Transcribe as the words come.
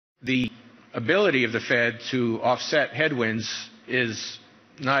the ability of the Fed to offset headwinds is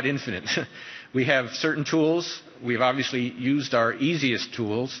not infinite. We have certain tools. We've obviously used our easiest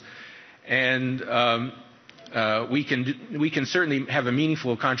tools, and we can certainly have a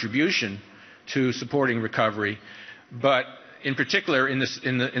meaningful contribution to supporting recovery. But in particular, in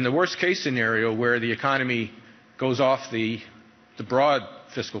the worst case scenario, where the economy goes off the broad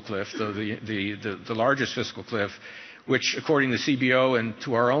fiscal cliff, the largest fiscal cliff, which, according to the CBO and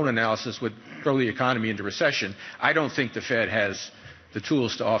to our own analysis, would throw the economy into recession, I don't think the Fed has the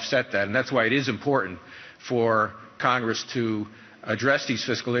tools to offset that. And that's why it is important for Congress to address these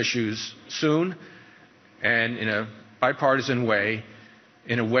fiscal issues soon and in a bipartisan way,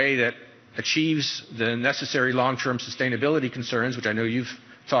 in a way that achieves the necessary long-term sustainability concerns, which I know you've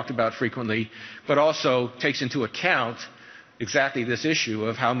talked about frequently, but also takes into account exactly this issue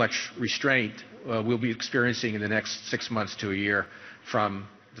of how much restraint we'll be experiencing in the next 6 months to a year from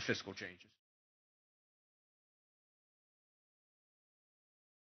the fiscal changes.